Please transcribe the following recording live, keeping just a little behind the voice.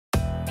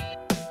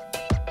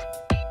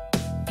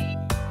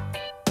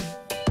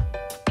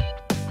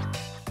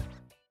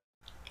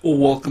Well,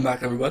 welcome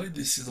back everybody.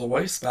 This is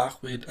Always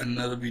back with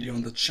another video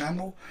on the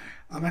channel.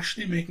 I'm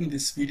actually making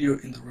this video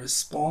in the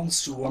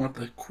response to one of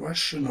the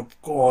question of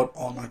God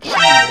on my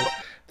channel,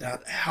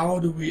 that how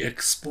do we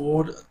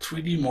export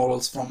 3D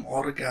models from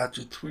AutoCAD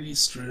to 3D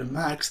Studio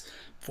Max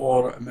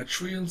for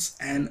materials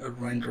and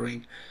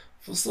rendering.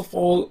 First of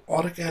all,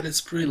 AutoCAD is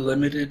pretty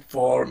limited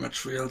for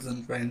materials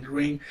and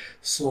rendering,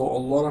 so a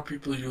lot of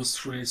people use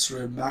 3D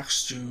Studio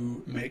Max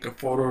to make a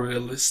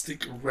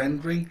photorealistic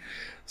rendering.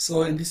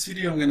 So in this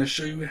video, I'm going to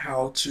show you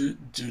how to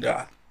do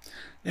that.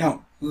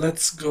 Now,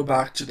 let's go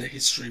back to the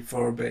history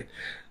for a bit.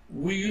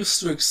 We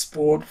used to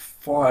export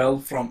file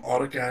from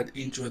AutoCAD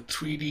into a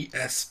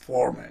 3ds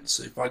format.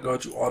 So if I go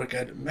to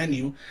AutoCAD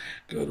menu,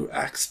 go to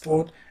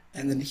export,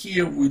 and then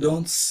here we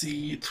don't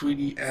see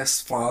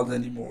 3ds files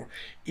anymore.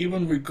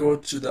 Even we go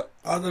to the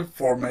other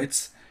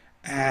formats,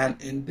 and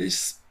in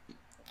this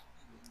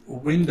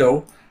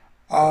window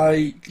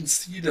I can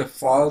see the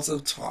files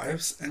of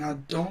types, and I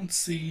don't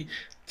see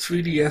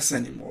 3ds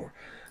anymore.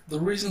 The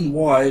reason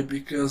why,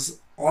 because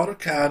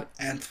AutoCAD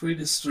and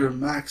 3D Studio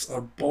Max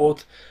are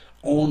both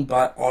owned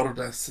by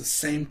Autodesk, the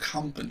same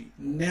company.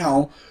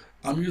 Now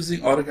I'm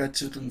using AutoCAD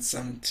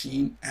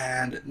 2017,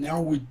 and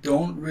now we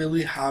don't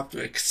really have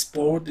to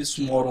export this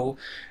model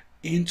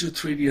into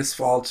 3ds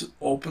file to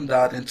open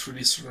that in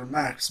 3D Studio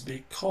Max,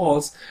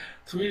 because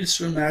 3D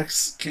Studio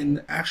Max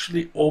can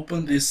actually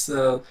open this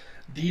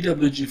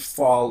DWG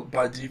file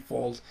by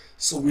default,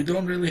 so we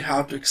don't really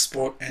have to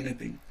export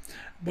anything.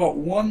 But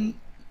one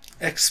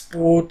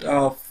export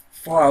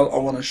file I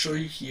want to show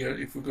you here.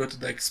 If we go to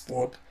the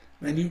export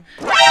menu,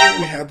 here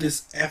we have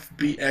this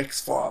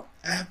FBX file.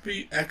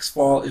 FBX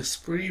file is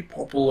pretty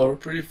popular,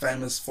 pretty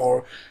famous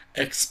for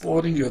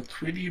exporting your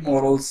 3D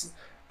models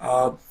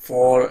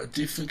for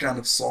different kind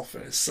of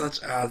software, such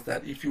as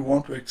that if you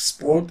want to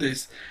export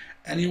this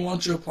and you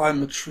want to apply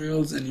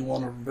materials and you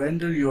want to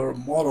render your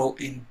model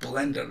in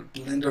Blender.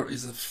 Blender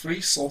is a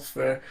free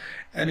software,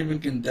 anyone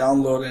can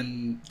download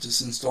and just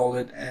install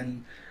it,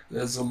 and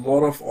there's a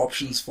lot of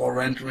options for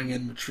rendering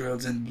in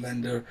materials in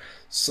Blender.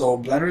 So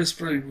Blender is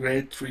pretty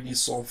great 3D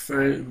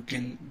software. You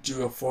can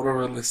do a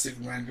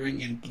photorealistic rendering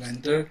in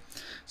Blender.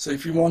 So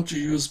if you want to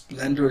use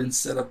Blender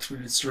instead of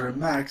 3D Studio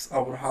Max, I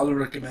would highly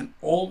recommend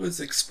always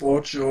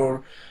export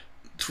your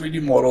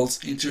 3D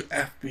models into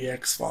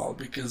FBX file,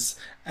 because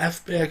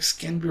FBX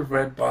can be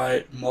read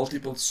by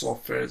multiple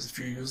softwares. If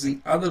you're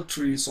using other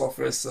 3D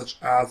softwares such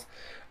as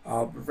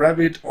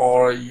Revit,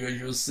 or you're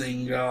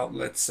using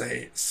let's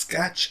say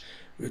Sketch,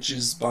 which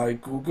is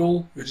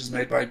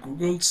made by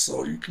Google,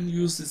 so you can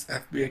use this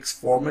FBX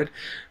format,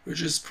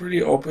 which is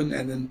pretty open,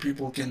 and then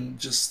people can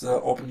just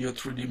open your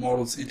 3D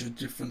models into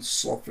different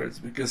softwares,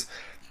 because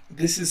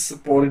this is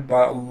supported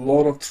by a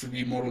lot of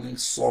 3D modeling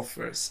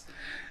softwares.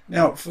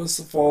 Now, first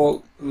of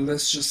all,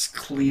 let's just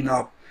clean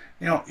up.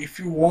 Now, if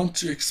you want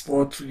to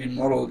export 3D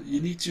model,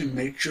 you need to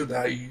make sure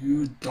that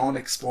you don't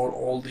export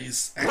all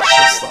these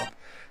extra stuff,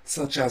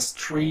 such as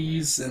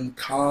trees and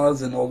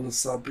cars and all this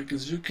stuff,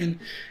 because you can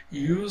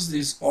use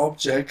these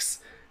objects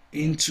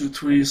into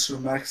 3D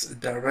Studio Max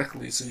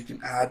directly. So you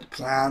can add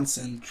plants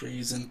and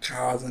trees and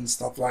cars and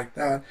stuff like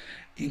that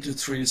into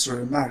 3D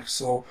Studio Max.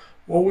 So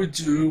what we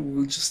do,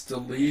 we'll just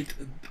delete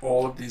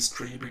all of these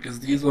trees, because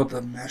these are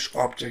the mesh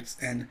objects,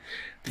 and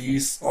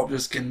these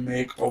objects can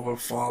make our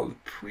file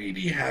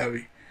pretty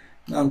heavy.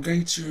 Now I'm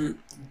going to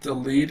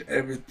delete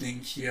everything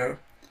here.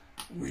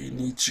 We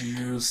need to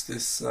use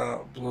this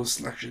blue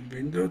selection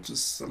window to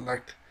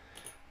select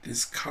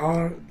this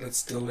car.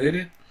 Let's delete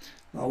it.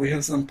 Now we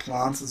have some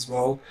plants as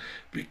well,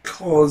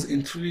 because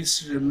in 3D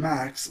Studio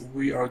Max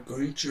we are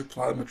going to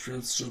apply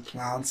materials to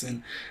plants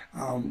in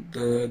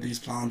these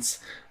plants.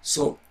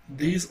 So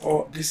this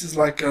is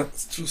like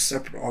two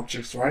separate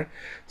objects, right?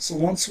 So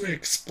once we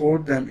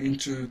export them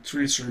into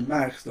 3D Studio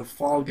Max, the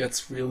file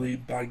gets really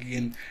buggy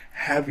and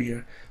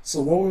heavier.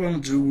 So what we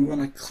want to do, we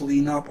want to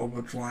clean up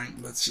our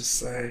drawing. Let's just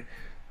say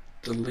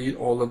delete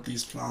all of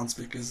these plants,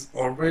 because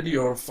already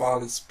our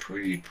file is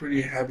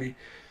pretty heavy.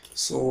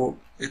 So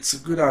it's a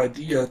good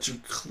idea to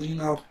clean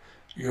up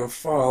your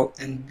file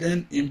and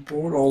then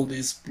import all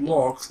these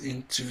blocks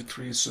into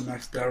 3D Studio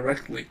Max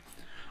directly,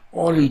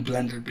 or in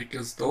Blender,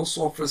 because those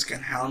softwares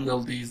can handle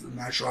these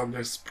mesh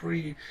objects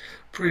pretty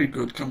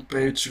good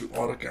compared to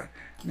AutoCAD.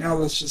 Now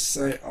let's just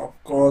say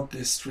I've got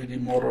this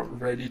 3D model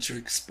ready to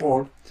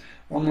export.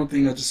 One more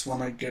thing I just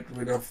want to get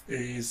rid of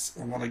is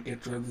I want to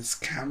get rid of this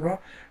camera,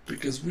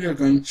 because we are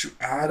going to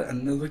add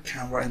another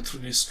camera in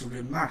 3D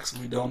Studio Max.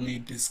 We don't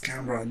need this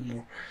camera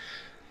anymore.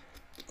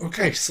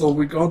 Okay, so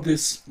we got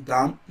this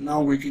done.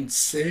 Now we can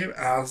save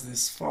as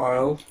this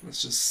file.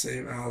 Let's just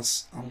save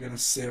as, I'm gonna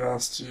save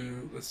as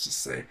to, let's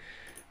just say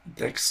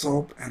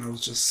desktop, and I'll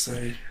just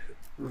say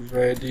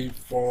ready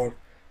for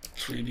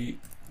 3D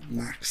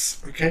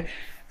Max. Okay,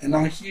 and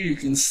now here you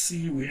can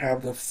see we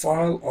have the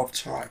file of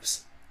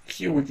types.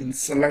 Here we can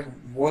select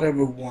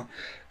whatever we want.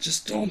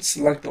 Just don't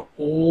select the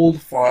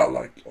old file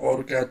like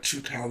AutoCAD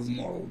 2000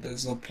 model.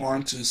 There's no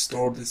point to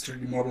store this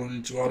 3D model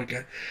into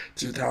AutoCAD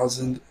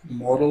 2000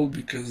 model,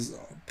 because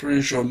I'm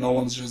pretty sure no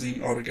one's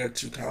using AutoCAD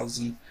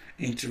 2000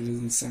 in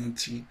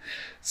 2017.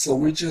 So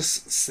we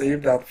just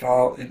save that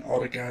file in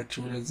AutoCAD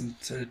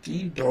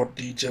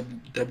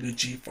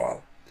 2013.dwg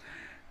file,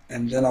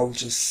 and then I'll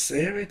just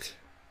save it.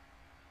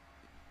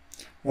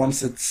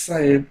 Once it's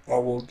saved, I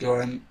will go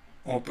and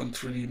open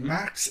 3D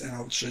Max, and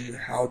I'll show you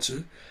how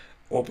to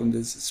open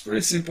this. It's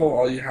pretty simple.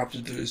 All you have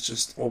to do is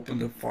just open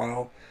the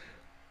file,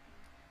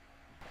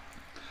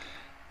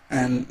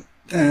 and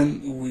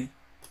then we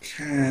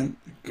can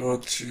go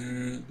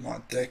to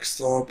my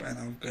desktop, and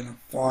I'm gonna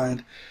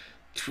find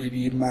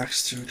 3D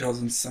Max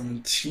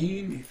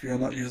 2017. If you're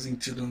not using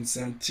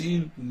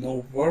 2017,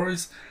 no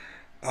worries.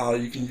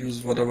 You can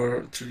use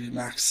whatever 3D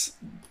Max,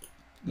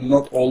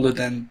 not older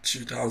than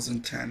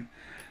 2010.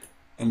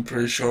 I'm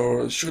pretty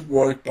sure it should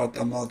work, but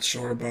I'm not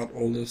sure about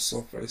older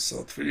software.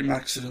 So 3D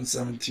Max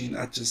 2017,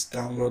 I just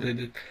downloaded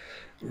it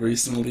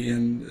recently,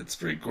 and it's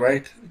pretty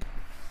great.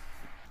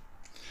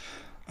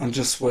 I'm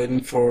just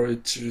waiting for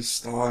it to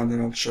start, and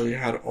then I'll show you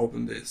how to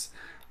open this.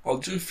 I'll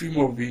do a few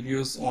more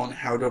videos on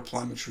how to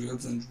apply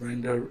materials and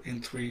render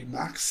in 3D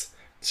Max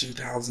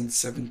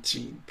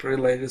 2017. Pretty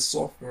latest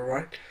software,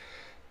 right?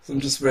 So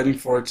I'm just waiting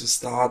for it to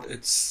start.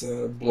 It's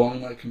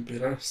blowing my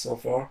computer so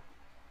far.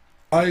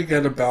 I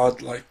get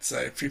about, like,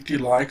 say 50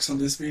 likes on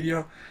this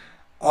video,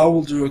 I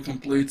will do a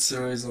complete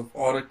series of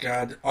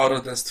AutoCAD,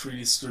 Autodesk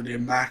 3D Studio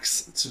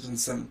Max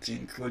 2017,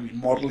 including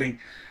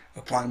modeling,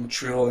 applying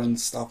material and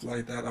stuff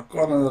like that. I've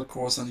got another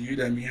course on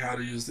Udemy how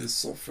to use this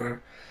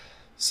software.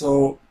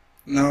 So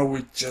now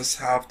we just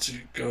have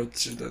to go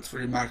to the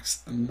 3D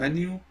Max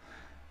menu,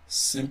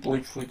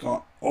 simply click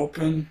on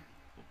open,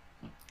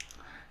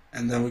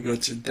 and then we go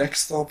to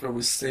desktop where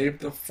we save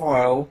the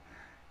file,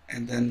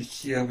 and then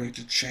here I'm going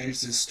to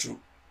change this to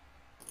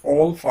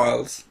all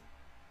files,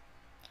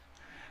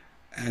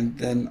 and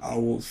then I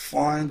will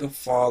find the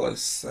file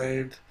as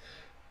saved,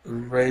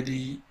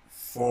 ready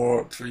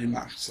for 3D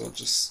Max. So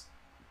just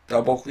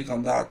double click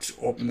on that to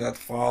open that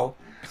file,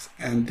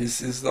 and this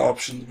is the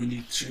option we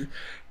need to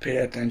pay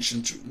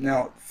attention to.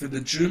 Now for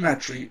the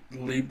geometry,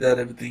 leave that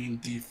everything in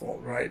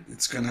default, right?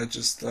 It's gonna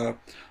just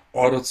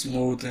auto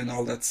smooth and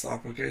all that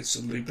stuff. Okay, so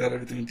leave that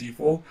everything in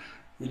default.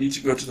 We need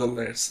to go to the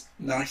layers.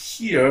 Now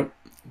here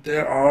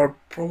there are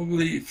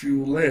probably a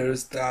few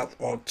layers that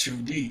are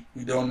 2D.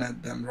 We don't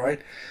need them,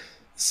 right?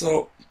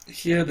 So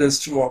here there's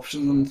two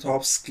options on the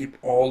top: skip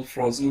all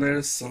frozen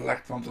layers,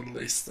 select from the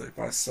list. So if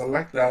I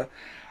select that,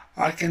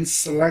 I can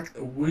select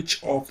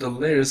which of the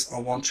layers I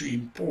want to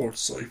import.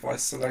 So if I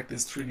select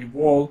this 3D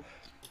wall,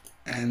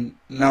 and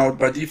now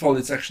by default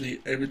it's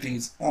actually everything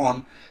is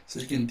on,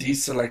 so you can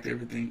deselect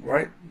everything,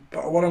 right?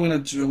 But what I'm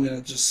going to do, I'm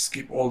going to just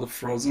skip all the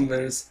frozen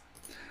layers.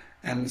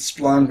 And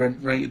spline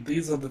rendering,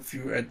 these are the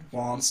few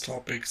advanced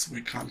topics.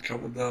 We can't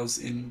cover those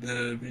in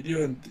the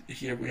video, and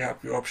here we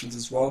have the options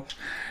as well.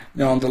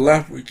 Now on the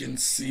left we can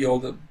see all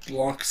the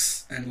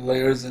blocks and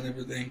layers and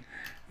everything.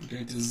 I'm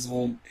going to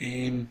zoom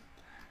in,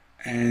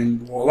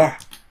 and voila,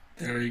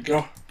 there you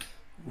go,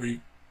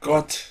 we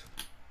got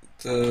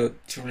the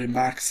 3D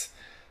Max.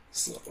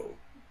 So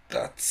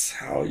that's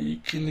how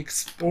you can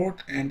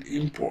export and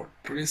import.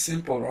 Pretty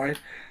simple, right?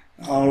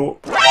 I'll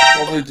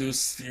probably do a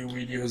few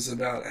videos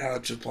about how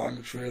to apply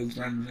materials,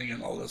 rendering,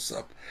 and all this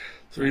stuff.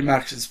 3D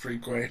Max is pretty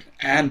great,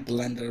 and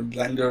Blender.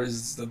 Blender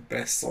is the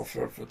best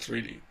software for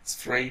 3D.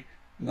 It's free,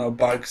 no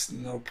bugs,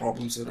 no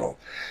problems at all.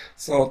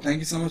 So thank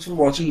you so much for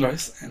watching,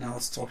 guys, and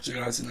I'll talk to you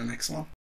guys in the next one.